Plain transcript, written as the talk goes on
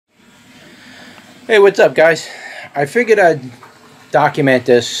Hey, what's up, guys? I figured I'd document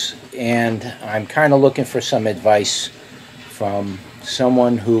this, and I'm kind of looking for some advice from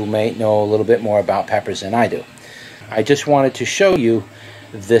someone who may know a little bit more about peppers than I do. I just wanted to show you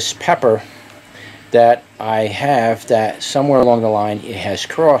this pepper that I have that somewhere along the line it has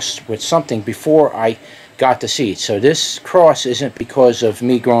crossed with something before I got the seed. So this cross isn't because of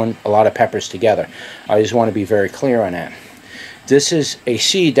me growing a lot of peppers together. I just want to be very clear on that. This is a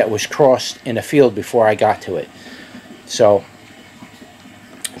seed that was crossed in a field before I got to it. So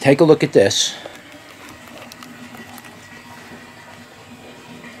take a look at this.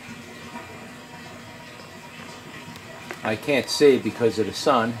 I can't see because of the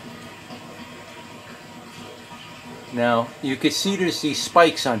sun. Now you can see there's these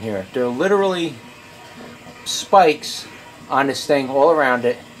spikes on here. They're literally spikes on this thing all around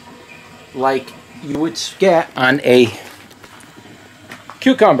it, like you would get on a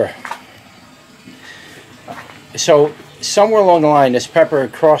cucumber. So somewhere along the line this pepper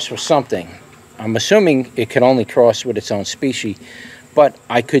crossed with something. I'm assuming it could only cross with its own species, but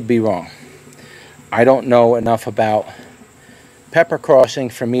I could be wrong. I don't know enough about pepper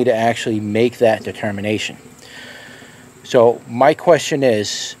crossing for me to actually make that determination. So my question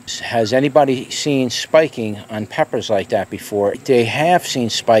is, has anybody seen spiking on peppers like that before? If they have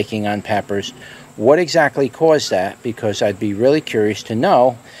seen spiking on peppers, what exactly caused that? Because I'd be really curious to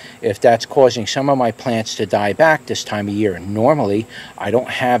know if that's causing some of my plants to die back this time of year. Normally, I don't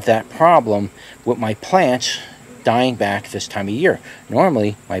have that problem with my plants dying back this time of year.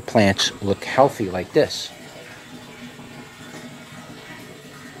 Normally, my plants look healthy like this.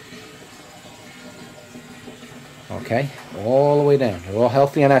 Okay, all the way down. They're all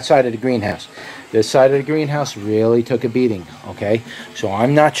healthy on that side of the greenhouse. This side of the greenhouse really took a beating, okay? So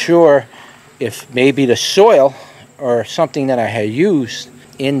I'm not sure if maybe the soil or something that I had used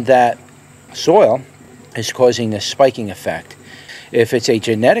in that soil is causing this spiking effect. If it's a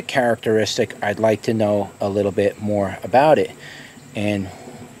genetic characteristic, I'd like to know a little bit more about it. And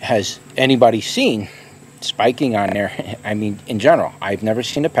has anybody seen spiking on there? I mean, in general, I've never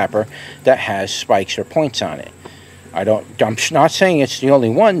seen a pepper that has spikes or points on it. I'm not saying it's the only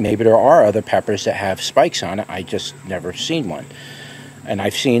one. Maybe there are other peppers that have spikes on it. I just never seen one. And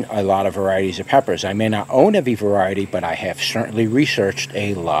I've seen a lot of varieties of peppers. I may not own every variety, but I have certainly researched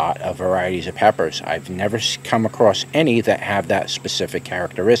a lot of varieties of peppers. I've never come across any that have that specific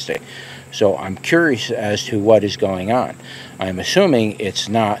characteristic. So I'm curious as to what is going on. I'm assuming it's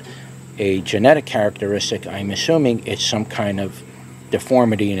not a genetic characteristic. I'm assuming it's some kind of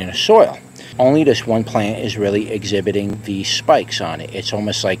deformity in the soil. Only this one plant is really exhibiting these spikes on it. It's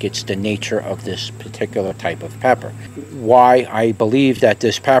almost like it's the nature of this particular type of pepper. Why I believe that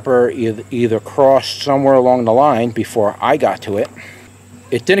this pepper either crossed somewhere along the line before I got to it.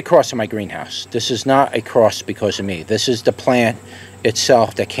 It didn't cross in my greenhouse. This is not a cross because of me. This is the plant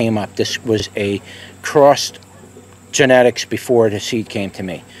itself that came up. This was a crossed genetics before the seed came to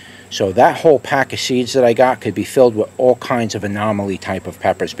me. So that whole pack of seeds that I got could be filled with all kinds of anomaly type of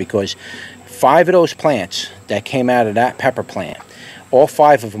peppers, because 5 of those plants that came out of that pepper plant, all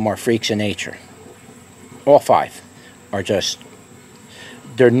 5 of them are freaks in nature. All 5 are just,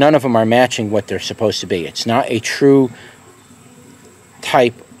 none of them are matching what they're supposed to be. It's not a true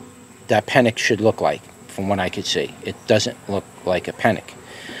type that pennick should look like, from what I could see. It doesn't look like a pennick.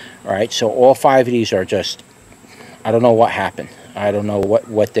 All right, so all 5 of these are just, I don't know what happened. I don't know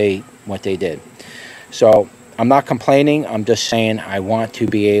what they did. So I'm not complaining. I'm just saying I want to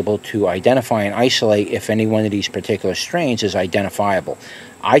be able to identify and isolate if any one of these particular strains is identifiable.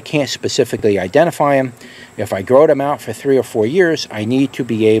 I can't specifically identify them. If I grow them out for 3 or 4 years, I need to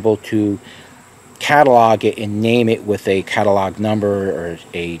be able to catalog it and name it with a catalog number or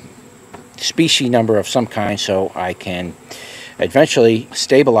a species number of some kind, so I can eventually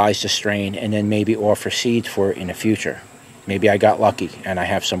stabilize the strain and then maybe offer seeds for it in the future. Maybe I got lucky and I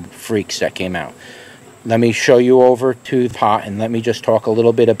have some freaks that came out. Let me show you over to the pot and let me just talk a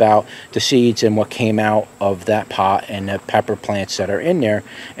little bit about the seeds and what came out of that pot and the pepper plants that are in there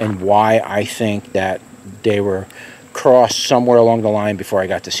and why I think that they were crossed somewhere along the line before I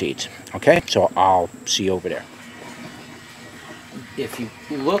got the seeds. Okay, so I'll see you over there. If you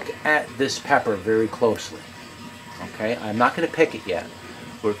look at this pepper very closely, okay, I'm not going to pick it yet,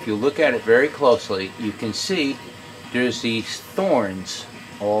 but if you look at it very closely, you can see there's these thorns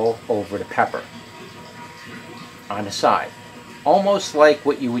all over the pepper on the side. Almost like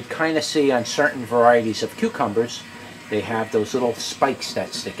what you would kind of see on certain varieties of cucumbers. They have those little spikes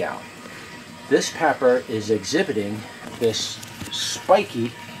that stick out. This pepper is exhibiting this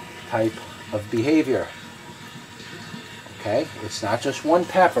spiky type of behavior. Okay, it's not just one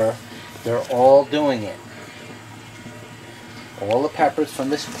pepper. They're all doing it. All the peppers from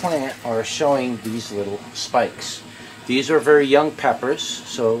this plant are showing these little spikes. These are very young peppers,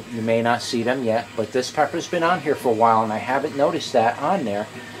 so you may not see them yet, but this pepper's been on here for a while and I haven't noticed that on there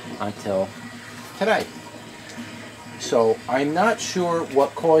until today. So I'm not sure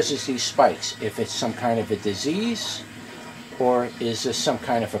what causes these spikes, if it's some kind of a disease or is this some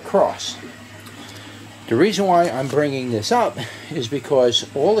kind of a cross. The reason why I'm bringing this up is because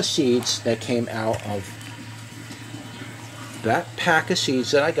all the seeds that came out of that pack of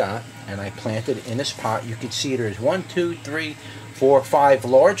seeds that I got and I planted in this pot, you can see there's 1, 2, 3, 4, 5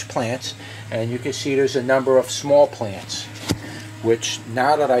 large plants, and you can see there's a number of small plants, which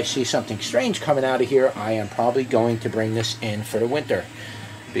now that I see something strange coming out of here, I am probably going to bring this in for the winter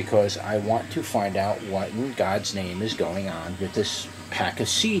because I want to find out what in God's name is going on with this pack of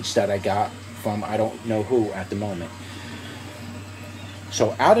seeds that I got from I don't know who at the moment.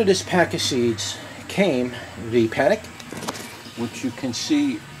 So out of this pack of seeds came the panic, which you can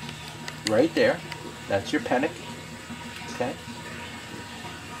see right there. That's your panic. Okay.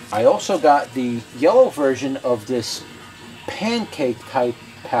 I also got the yellow version of this pancake type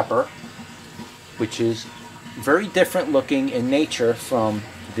pepper, which is very different looking in nature from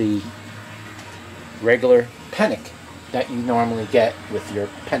the regular panic that you normally get with your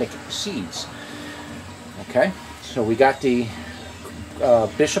panic seeds. Okay, so we got the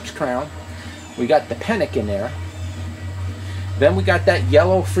bishop's crown, we got the panic in there, then we got that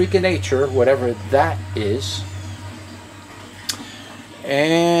yellow freak of nature, whatever that is,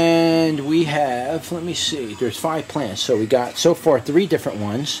 and we have, let me see, there's 5 plants, so we got so far 3 different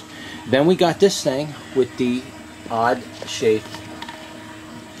ones. Then we got this thing with the odd shaped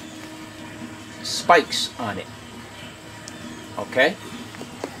spikes on it. Okay,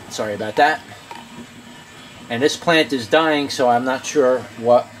 sorry about that. And this plant is dying, so I'm not sure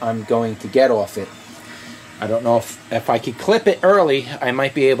what I'm going to get off it. I don't know if I could clip it early, I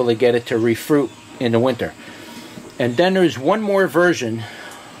might be able to get it to refruit in the winter. And then there's one more version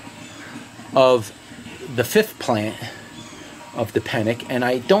of the 5th plant of the panic, and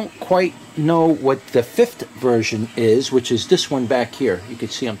I don't quite know what the 5th version is, which is this one back here. You can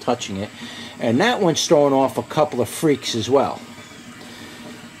see I'm touching it. And that one's throwing off a couple of freaks as well.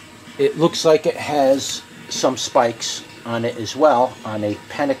 It looks like it has some spikes on it as well, on a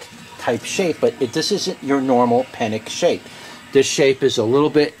panic type shape, but this isn't your normal panic shape. This shape is a little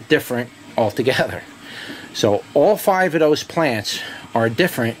bit different altogether. So all 5 of those plants are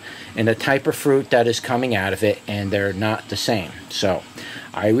different in the type of fruit that is coming out of it, and they're not the same. So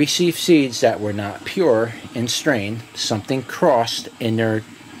I received seeds that were not pure in strain, something crossed in their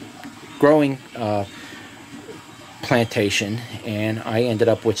growing plantation, and I ended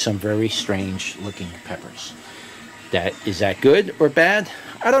up with some very strange looking peppers. Is that good or bad?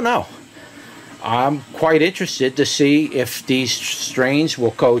 I don't know. I'm quite interested to see if these strains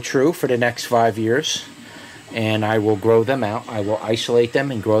will go true for the next 5 years, and I will grow them out. I will isolate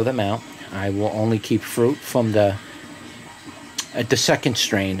them and grow them out. I will only keep fruit from the 2nd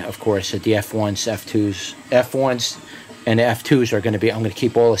strain, of course, at the F1s, F2s and the F2s are going to be, I'm going to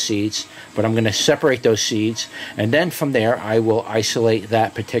keep all the seeds, but I'm going to separate those seeds, and then from there I will isolate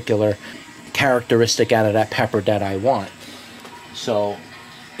that particular characteristic out of that pepper that I want. So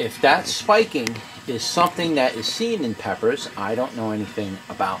if that spiking is something that is seen in peppers, I don't know anything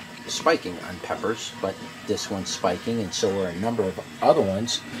about spiking on peppers, but this one's spiking, and so are a number of other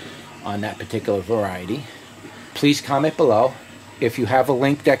ones on that particular variety. Please comment below if you have a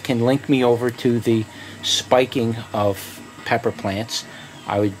link that can link me over to the spiking of pepper plants.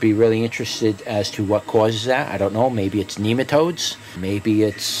 I would be really interested as to what causes that. I don't know, maybe it's nematodes, maybe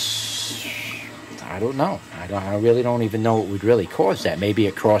it's, I don't know. I really don't even know what would really cause that. Maybe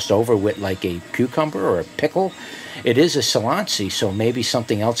it crossed over with like a cucumber or a pickle. It is a Chinense, so maybe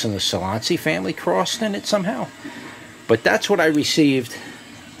something else in the Chinense family crossed in it somehow. But that's what I received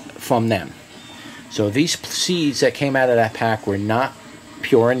from them. So these seeds that came out of that pack were not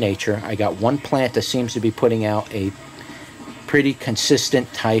pure in nature. I got one plant that seems to be putting out a pretty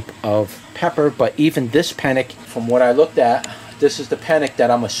consistent type of pepper, but even this panic, from what I looked at, this is the panic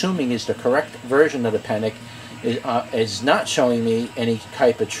that I'm assuming is the correct version of the panic, is not showing me any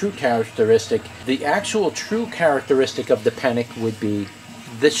type of true characteristic. The actual true characteristic of the panic would be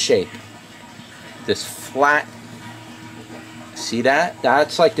this shape, this flat. See that?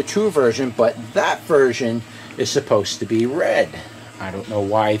 That's like the true version, but that version is supposed to be red. I don't know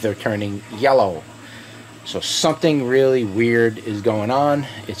why they're turning yellow. So something really weird is going on.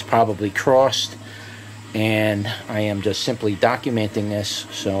 It's probably crossed, and I am just simply documenting this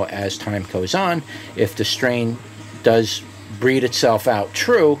so as time goes on, if the strain does breed itself out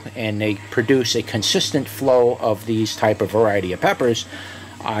true and they produce a consistent flow of these type of variety of peppers,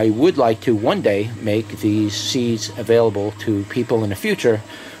 I would like to one day make these seeds available to people in the future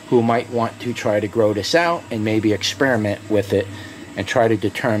who might want to try to grow this out and maybe experiment with it and try to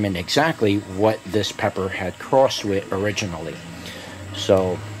determine exactly what this pepper had crossed with originally.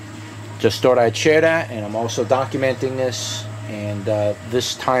 So just thought I'd share that, and I'm also documenting this, and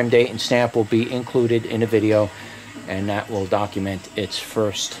this time, date, and stamp will be included in the video, and that will document its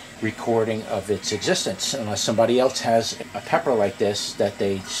first recording of its existence. Unless somebody else has a pepper like this that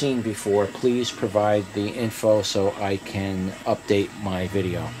they've seen before, please provide the info so I can update my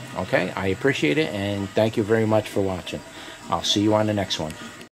video. Okay, I appreciate it, and thank you very much for watching. I'll see you on the next one.